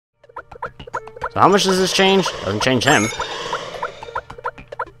So how much does this change? Doesn't change him.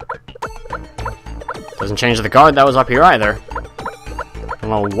 Doesn't change the guard that was up here either. I don't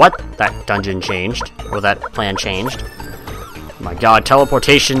know what that dungeon changed, or that plan changed. Oh my god,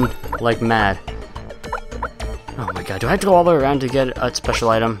 teleportation like mad. Oh my god, do I have to go all the way around to get a special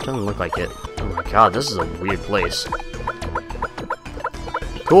item? Doesn't look like it. Oh my god, this is a weird place.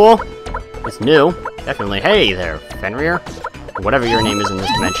 Cool. It's new. Definitely. Hey there, Fenrir. Or whatever your name is in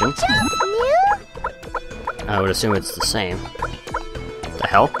this dimension. I would assume it's the same. The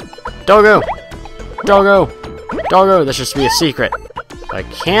hell? Doggo! Doggo! Doggo! This should be a secret. I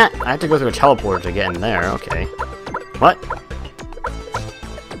can't. I have to go through a teleporter to get in there. Okay. What?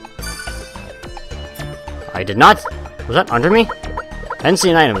 I did not. Was that under me? I didn't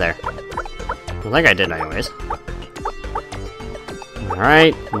see an item there. I think I did anyways.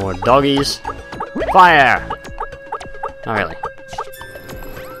 Alright, more doggies. Fire! Not really.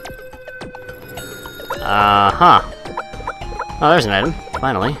 Uh-huh. Oh, there's an item.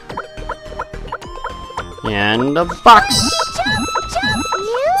 Finally. And a box!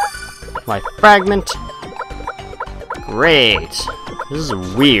 My fragment. Great. This is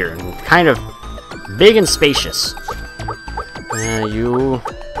weird. Kind of big and spacious. You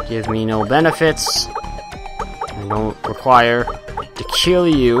give me no benefits. I don't require to kill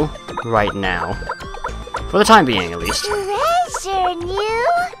you right now. For the time being, at least. Treasure new.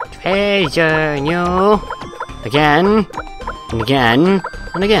 Treasure new. Again. And again.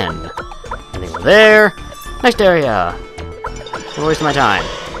 And again. And then go there. Next area. Don't waste my time.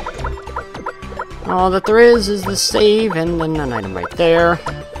 All that there is the save and then an item right there.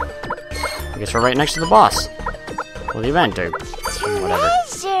 I guess we're right next to the boss. Well, the event, or whatever.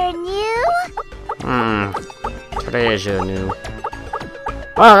 Treasure new. Treasure new.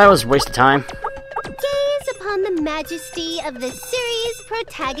 Well, that was a waste of time. Gaze upon the majesty of the series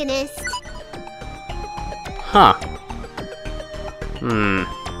protagonist. Huh.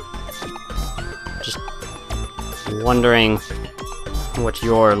 Just wondering what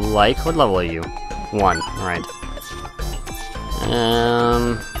you're like. What level are you? 1. Alright.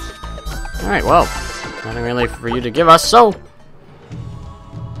 Alright, well. Nothing really for you to give us, so...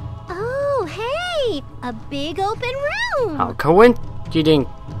 Oh, hey! A big open room! How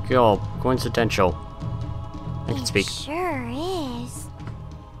coincidental. I can speak. It sure is.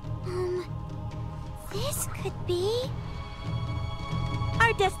 This could be...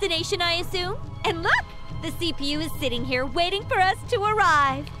 Our destination, I assume? And look! The CPU is sitting here waiting for us to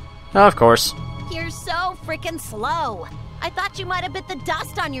arrive. Of course. You're so freaking slow. I thought you might have bit the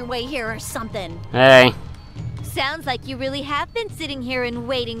dust on your way here or something. Hey. Sounds like you really have been sitting here and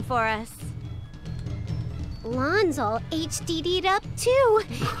waiting for us. Lon's all HDD'd up too.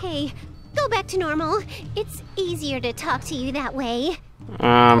 Hey, go back to normal. It's easier to talk to you that way.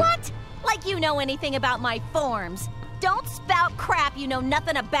 What? Like you know anything about my forms. Don't spout crap you know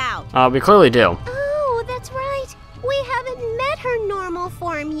nothing about. We clearly do. Oh, that's right. We haven't met her normal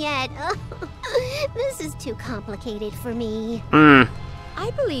form yet. This is too complicated for me. I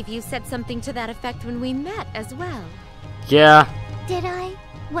believe you said something to that effect when we met as well. Yeah. Did I?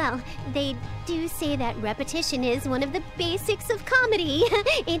 Well, they do say that repetition is one of the basics of comedy.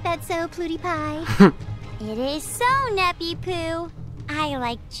 Ain't that so, Plutie Pie? It is so, Neppy Poo. I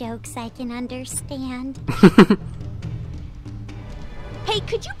like jokes I can understand. Hey,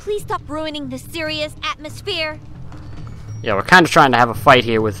 could you please stop ruining the serious atmosphere? Yeah, we're kind of trying to have a fight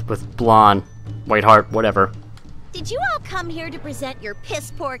here with Blanc, Whiteheart, whatever. Did you all come here to present your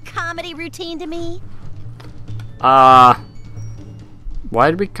piss-poor comedy routine to me? Why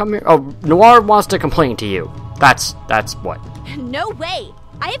did we come here? Oh, Noir wants to complain to you. That's what. No way!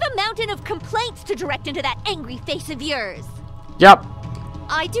 I have a mountain of complaints to direct into that angry face of yours. Yep.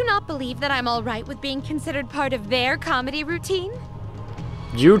 I do not believe that I'm all right with being considered part of their comedy routine.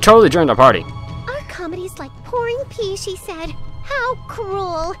 You totally joined the party. Our comedy's like pouring pee, she said. How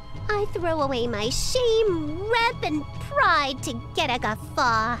cruel. I throw away my shame, rep, and pride to get a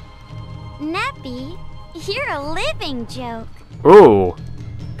guffaw. Neppy, you're a living joke. Ooh.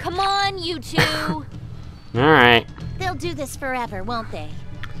 Come on, you two. Alright. They'll do this forever, won't they?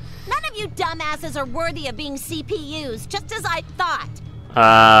 None of you dumbasses are worthy of being CPUs, just as I thought.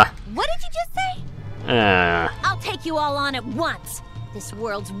 What did you just say? I'll take you all on at once. This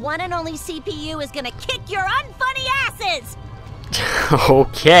world's one and only CPU is gonna kick your unfunny asses!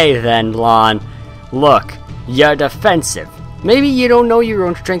 Okay then, Blanc. Look, you're defensive. Maybe you don't know your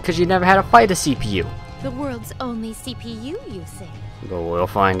own strength because you never had to fight a CPU. The world's only CPU, you say? But we'll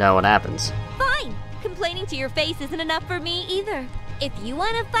find out what happens. Fine! Complaining to your face isn't enough for me either. If you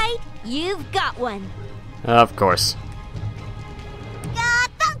want to fight, you've got one. Of course.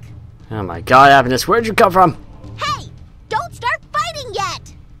 Thunk! Oh my god, Happiness, where'd you come from? Hey! Don't start fighting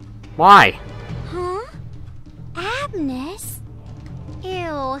yet! Why? Huh? Agnes?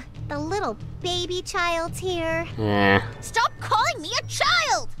 Ew, the little baby child's here. Yeah. Stop calling me a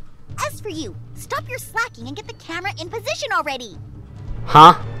child! As for you, stop your slacking and get the camera in position already!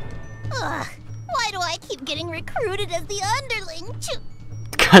 Huh? Ugh, why do I keep getting recruited as the underling?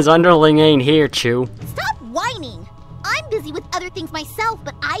 Cause Underling ain't here, Chew. Stop whining! I'm busy with other things myself,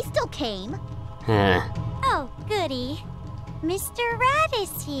 but I still came. Oh, goody. Mr. Rat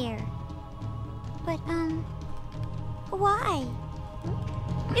is here. But, why?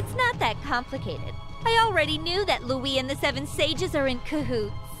 It's not that complicated. I already knew that Louis and the Seven Sages are in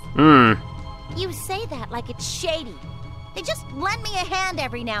cahoots. You say that like it's shady. They just lend me a hand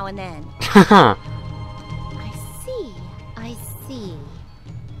every now and then. I see.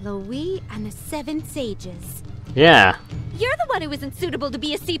 Louis and the Seven Sages. Yeah. You're the one who isn't suitable to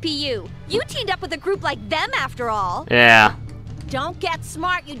be a CPU. You teamed up with a group like them after all. Yeah. Don't get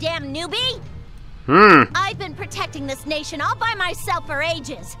smart, you damn newbie! I've been protecting this nation all by myself for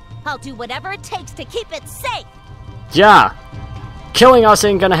ages. I'll do whatever it takes to keep it safe. Yeah. Killing us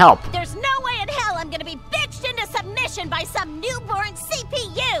ain't gonna help. There's no way in hell I'm gonna be bitched into submission by some newborn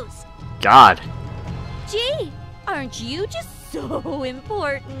CPUs! God. Gee, aren't you just so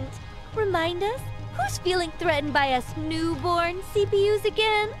important? Remind us, who's feeling threatened by us newborn CPUs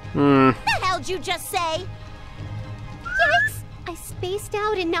again? The hell'd you just say? Yikes! I spaced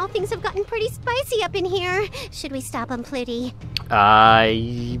out and now things have gotten pretty spicy up in here. Should we stop them, Pluty?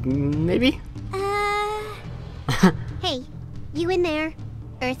 Maybe? Hey, you in there?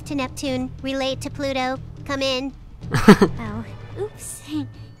 Earth to Neptune, relayed to Pluto. Come in. Oh, oops.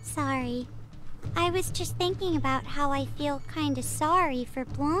 Sorry. I was just thinking about how I feel kinda sorry for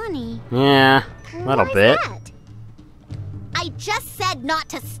Blondie. Yeah, a little bit. That? I just said not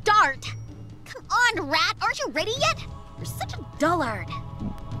to start! Come on, Rat, aren't you ready yet? You're such a dullard.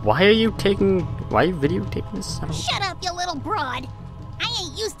 Why are you videotaping this? Shut up, you little broad. I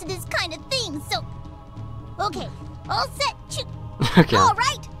ain't used to this kind of thing, so... Okay, all set, shoot. Okay. All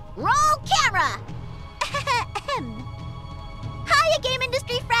right, roll camera. Hiya, game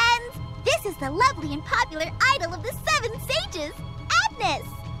industry friends. This is the lovely and popular idol of the Seven Sages, Agnes.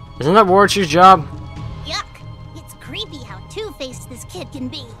 Isn't that Warchu's job? Yuck, it's creepy how two-faced this kid can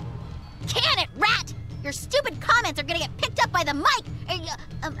be. Can it, Rat? Your stupid comments are gonna get picked up by the mic.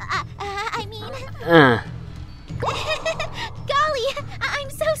 Golly, I'm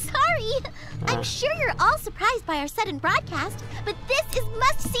so sorry. I'm sure you're all surprised by our sudden broadcast, but this is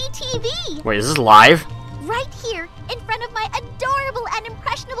must-see TV. Wait, is this live? Right here, in front of my adorable and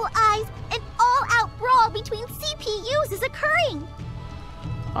impressionable eyes, an all-out brawl between CPUs is occurring.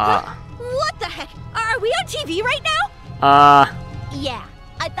 What the heck? Are we on TV right now? Yeah,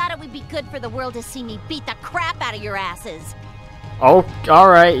 I thought it would be good for the world to see me beat the crap out of your asses. Oh,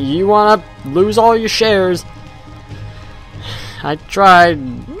 alright, you wanna lose all your shares. I tried.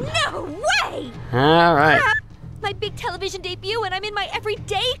 No way! Alright. My big television debut and I'm in my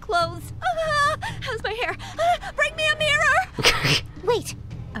everyday clothes. How's my hair? Bring me a mirror! Wait,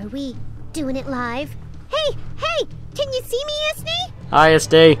 are we doing it live? Hey, can you see me, Esney? Hi,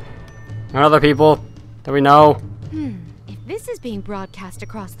 SD. And other people that we know. If this is being broadcast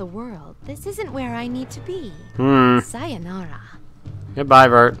across the world, this isn't where I need to be. Sayonara. Goodbye,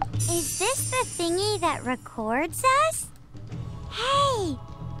 Bert. Is this the thingy that records us? Hey,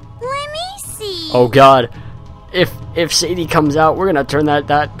 let me see. Oh God. If Sadie comes out, we're gonna turn that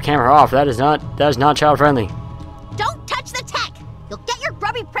camera off. That is not child friendly. Don't touch the tech! You'll get your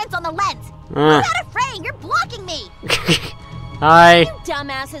grubby prints on the lens. Move out of frame, you're blocking me! Hi. You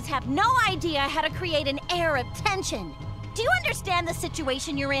dumbasses have no idea how to create an air of tension. Do you understand the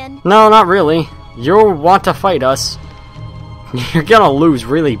situation you're in? No, not really. You'll want to fight us. You're gonna lose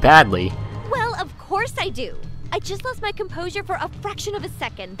really badly. Well, of course I do. I just lost my composure for a fraction of a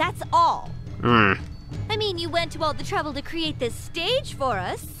second, that's all. I mean, you went to all the trouble to create this stage for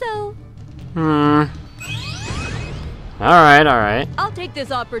us, so... Alright. I'll take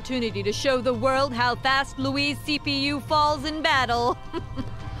this opportunity to show the world how fast Louis' CPU falls in battle.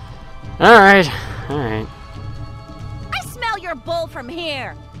 Alright. I smell your bull from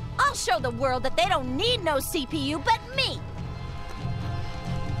here. I'll show the world that they don't need no CPU but me.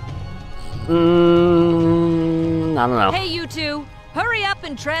 I don't know. Hey, you two, hurry up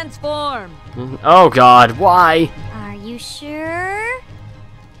and transform. Oh God, why? Are you sure?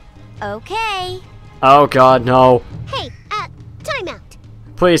 Okay. Oh God, no. Hey, time out.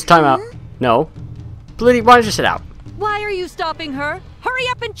 Please, time out. No. Blitty, why don't you sit out? Why are you stopping her? Hurry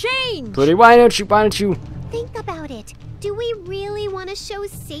up and change! Blitty, why don't you? Think about it. do we really want to show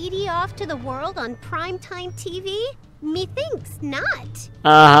Sadie off to the world on primetime TV? Methinks not.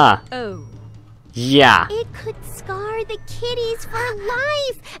 Uh-huh. Oh. Yeah. It could scar the kiddies for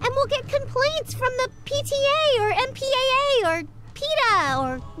life, and we'll get complaints from the PTA or MPAA or PETA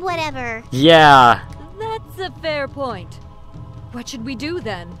or whatever. Yeah. That's a fair point. What should we do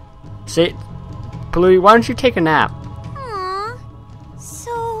then? Say, Palui, why don't you take a nap? Aww.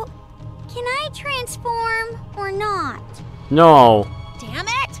 So, can I transform or not? No. Damn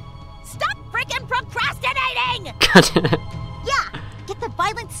it! Stop freaking procrastinating! Yeah, get the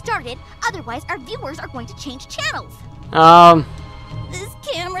violence started, otherwise our viewers are going to change channels. This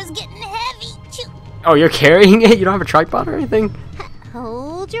camera's getting heavy. Oh, you're carrying it? You don't have a tripod or anything?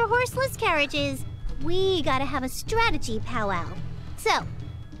 Hold your horseless carriages. We gotta have a strategy powwow. So,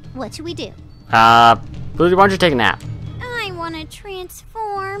 what should we do? Palui, why don't you take a nap? I wanna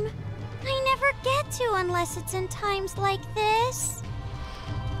transform. I never get to unless it's in times like this.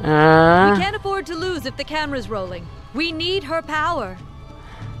 We can't afford to lose if the camera's rolling. We need her power.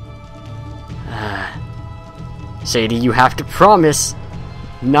 Sadie, you have to promise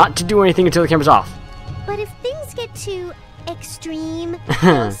not to do anything until the camera's off. But if things get too extreme,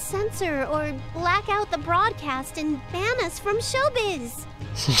 they'll censor or black out the broadcast and ban us from showbiz.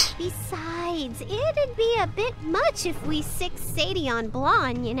 Besides, it'd be a bit much if we sick Sadie on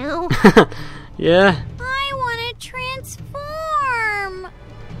Blanc, you know? Yeah? I want to transform!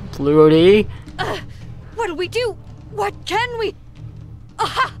 Palui? What do we do? What can we?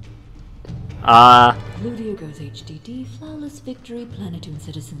 Aha! Ludia goes HDD, flawless victory, Planetoon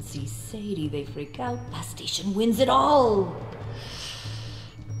citizens see Sadie, they freak out, Pastation wins it all!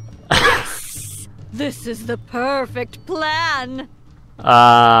 Yes! This is the perfect plan!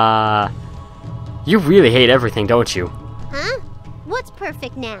 You really hate everything, don't you? Huh? What's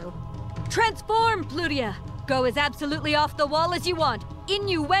perfect now? Transform, Plutia! Go as absolutely off the wall as you want.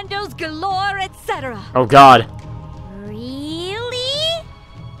 Innuendos galore, etc. Oh god. Really?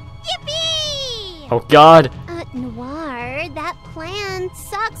 Yippee! Oh god. Noir, that plan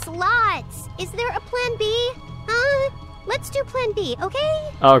sucks lots. Is there a plan B? Let's do plan B,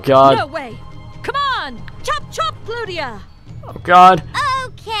 okay? Oh god. No way! Come on! Chop chop, Plutia! Oh god.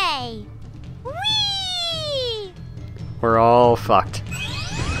 Okay. Whee! We're all fucked.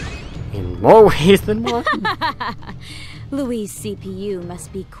 In more ways than one. Louise CPU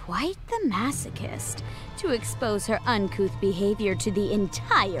must be quite the masochist to expose her uncouth behavior to the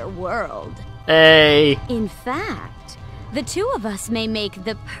entire world. Hey. In fact, the two of us may make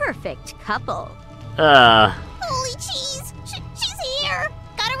the perfect couple. Holy cheese! She's here!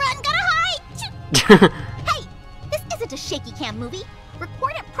 Gotta run, gotta hide! Hey! This isn't a shaky cam movie.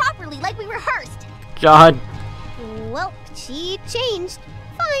 Record it properly like we rehearsed. God. Well, she changed.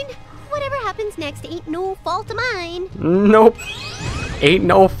 Fine. Whatever happens next ain't no fault of mine. Nope. Ain't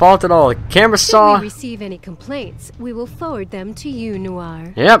no fault at all. The camera saw. If we receive any complaints, we will forward them to you,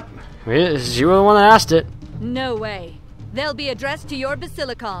 Noir. Yep. You were the one that asked it. No way. They'll be addressed to your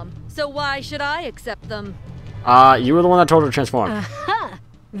Basilicom, so why should I accept them? You were the one that told her to transform. Aha!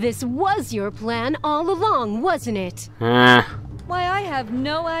 This was your plan all along, wasn't it? Why, I have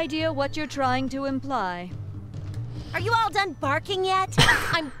no idea what you're trying to imply. Are you all done barking yet?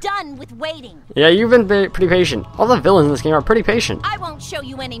 I'm done with waiting. Yeah, you've been pretty patient. All the villains in this game are pretty patient. I won't show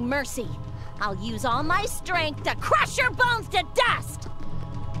you any mercy. I'll use all my strength to crush your bones to dust.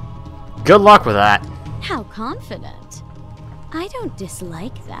 Good luck with that. How confident. I don't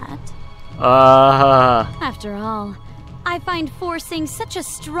dislike that. After all, I find forcing such a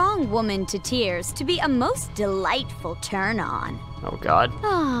strong woman to tears to be a most delightful turn-on. Oh god.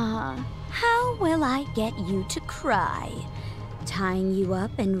 How will I get you to cry? Tying you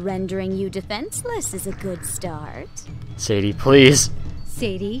up and rendering you defenseless is a good start. Sadie, please.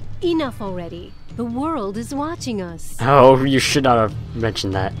 Sadie, enough already. The world is watching us. Oh, you should not have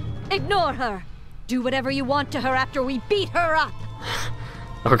mentioned that. Ignore her! Do whatever you want to her after we beat her up!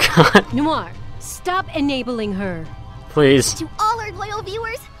 Oh god. Noir, stop enabling her. Please. To all our loyal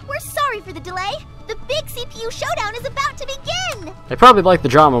viewers, we're sorry for the delay. The big CPU showdown is about to begin. They probably like the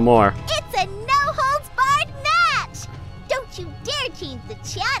drama more. It's a no-holds-barred match. Don't you dare change the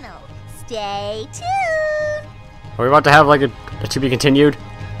channel. Stay tuned. Are we about to have like a to be continued?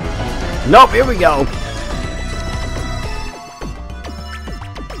 Nope, here we go.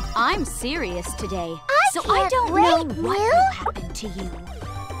 I'm serious today, so I can't don't wait, know what Will. will happen to you.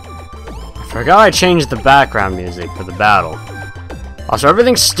 I forgot I changed the background music for the battle. Also,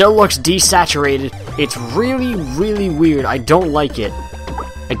 everything still looks desaturated. It's really, really weird. I don't like it.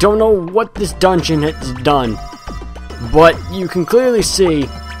 I don't know what this dungeon has done, but you can clearly see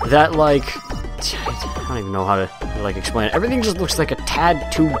that, like, I don't even know how to to, like, explain it. Everything just looks like a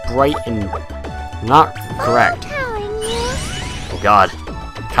tad too bright and not correct. Oh god.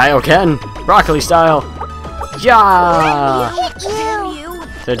 Kaioken! Broccoli style! Yeah!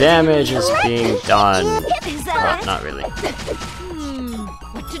 The damage is being done. Well, not really.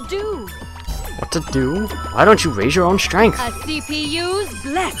 What to do? What to do? Why don't you raise your own strength? A CPU's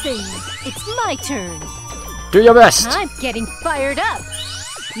blessing. It's my turn. Do your best! I'm getting fired up.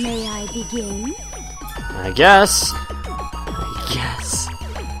 May I begin? I guess.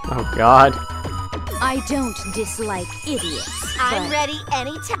 Oh god. I don't dislike idiots. I'm but ready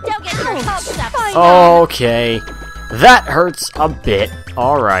anytime. Don't get your hopes up. Okay. That hurts a bit.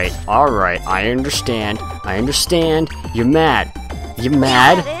 Alright. I understand. You're mad.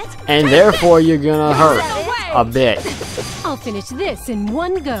 And therefore you're gonna hurt a bit. I'll finish this in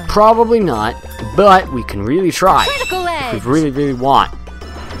one go. Probably not, but we can really try. Critical edge. If we really want.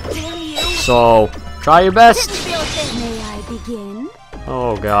 So, try your best. may I begin?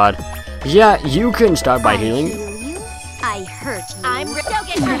 Oh god. Yeah, you can start by I healing. heal you. I hurt you. I'm ready. Don't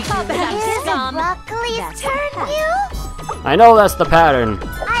get your hopes up, scum. Broccoli's turn, you? I know that's the pattern.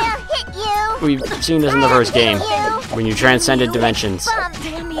 I'll hit you. We've seen this in the first game, when you transcended dimensions.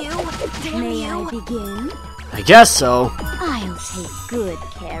 Damn you. May I begin? I guess so. I'll take good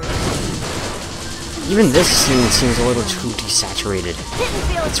care of Even this scene seems a little too desaturated.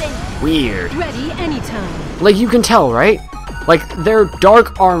 It's weird. Ready anytime. Like, you can tell, right? Like, their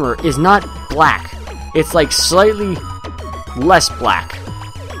dark armor is not black. It's, like, slightly less black.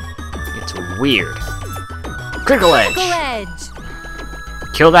 It's weird. Critical edge! Critical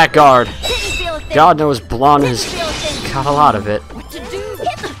edge. Kill that guard. God knows Blanc has got a lot of it.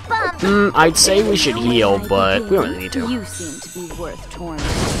 I'd say we should heal, but we don't really need you. to. You seem to be worth tormenting.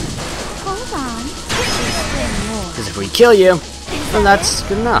 Hold on. Because if we kill you, then that's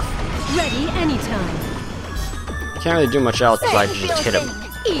good enough. Ready anytime. Can't really do much else besides just hit him.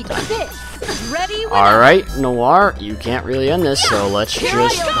 Eat this. Ready when Alright, Noir, you can't really end this, so let's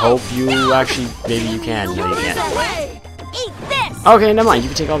just hope you actually, maybe you can. No, you can't. Eat this. Okay, never mind. You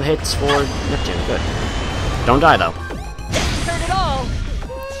can take all the hits for Neptune. Good. Don't die, though. Heard it all.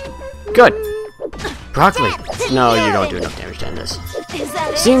 Good. Broccoli. No, you don't do enough damage to end this. Is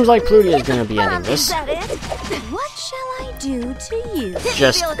that it? Seems like Pluty is going to be ending Is this. that it? What shall I do to you?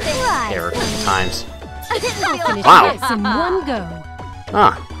 Just error times. I'll finish Wow. this in one go.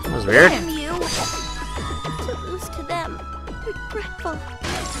 Ah, that was weird. Damn you. To lose to them. Regretful.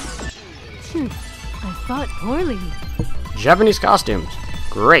 I fought poorly. Japanese costumes.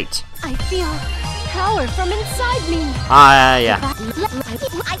 Great. I feel power from inside me. Ah, yeah.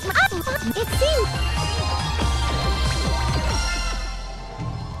 It seems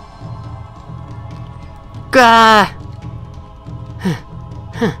Gah!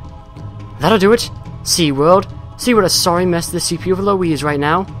 That'll do it. See, world. See what a sorry mess the CPU of Loey is right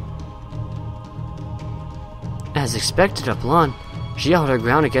now. As expected of Blanc, she held her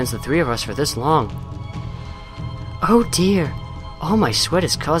ground against the three of us for this long. Oh dear. All my sweat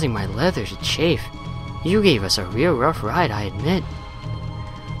is causing my leather to chafe. You gave us a real rough ride, I admit.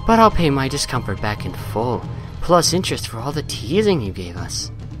 But I'll pay my discomfort back in full, plus interest for all the teasing you gave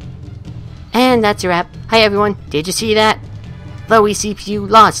us. And that's a wrap. Hi everyone, did you see that? Loey CPU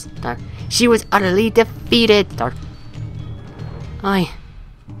lost. She was utterly defeated. I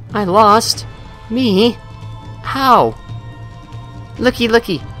lost? Me? How? Looky,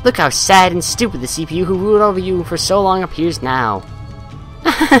 look how sad and stupid the CPU who ruled over you for so long appears now.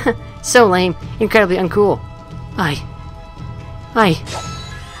 So lame, incredibly uncool.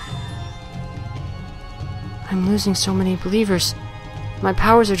 I'm losing so many believers. My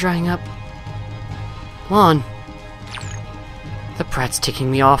powers are drying up. Blanc. The prat's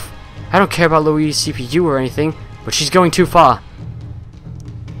ticking me off. I don't care about Loey's CPU or anything, but she's going too far.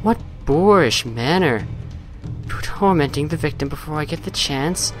 What boorish manner. Tormenting the victim before I get the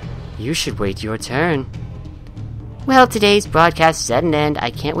chance. You should wait your turn. Well, today's broadcast is at an end. I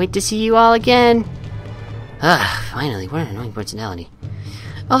can't wait to see you all again. Finally, what an annoying personality.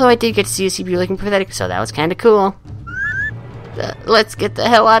 Although I did get to see a CPU looking pathetic, so that was kinda cool. Let's get the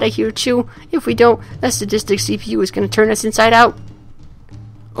hell out of here, Chew. If we don't, that sadistic CPU is gonna turn us inside out.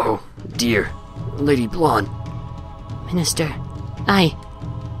 Oh, dear. Lady Blanc. Minister,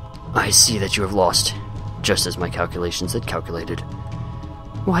 I see that you have lost, just as my calculations had calculated.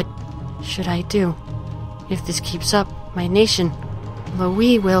 What should I do? If this keeps up, my nation,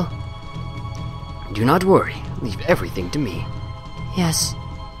 Loey will... Do not worry. Leave everything to me.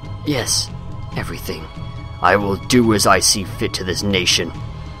 Yes, everything. I will do as I see fit to this nation.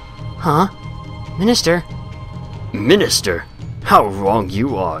 Huh? Minister? Minister? How wrong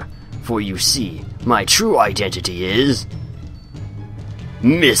you are. For you see, My true identity is...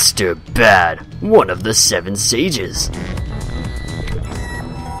 Mr. Bad, one of the 7 sages.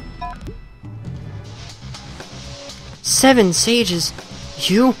 Seven sages?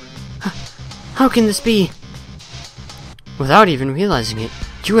 You? How can this be? Without even realizing it,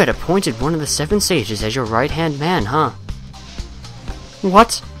 you had appointed one of the 7 sages as your right-hand man, huh?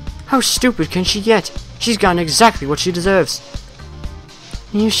 What? How stupid can she get? She's gotten exactly what she deserves.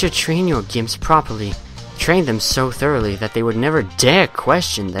 You should train your gimps properly. Train them so thoroughly that they would never dare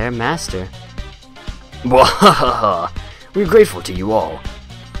question their master. Wahahaha! We're grateful to you all.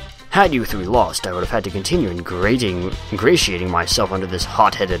 Had you 3 lost, I would have had to continue ingratiating myself under this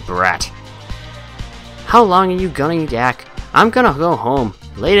hot-headed brat. How long are you gonna yak? I'm gonna go home.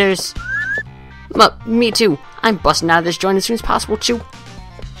 Laters. Me too. I'm busting out of this joint as soon as possible, too.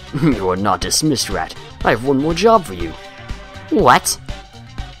 You are not dismissed, rat. I have one more job for you. What?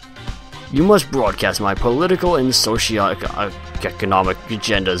 You must broadcast my political and socio-economic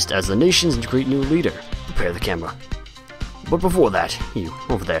agendas as the nation's great new leader. Prepare the camera. But before that, you,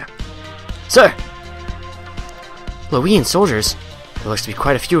 over there. Sir! Loian soldiers? There looks to be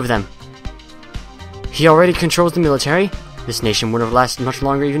quite a few of them. He already controls the military? This nation wouldn't have lasted much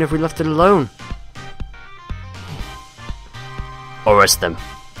longer even if we left it alone. Arrest them.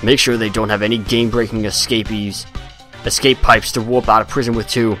 Make sure they don't have any game-breaking escape pipes to warp out of prison with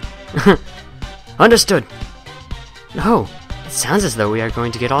too. Understood. Oh, it sounds as though we are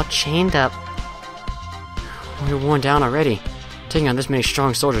going to get all chained up. We're worn down already. Taking on this many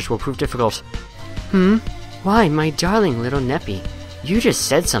strong soldiers will prove difficult. Why, my darling little Neppy, you just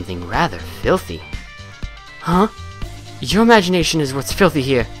said something rather filthy. Huh? Your imagination is what's filthy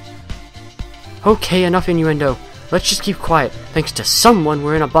here. Okay, enough innuendo. Let's just keep quiet. Thanks to someone,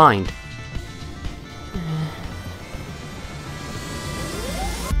 we're in a bind.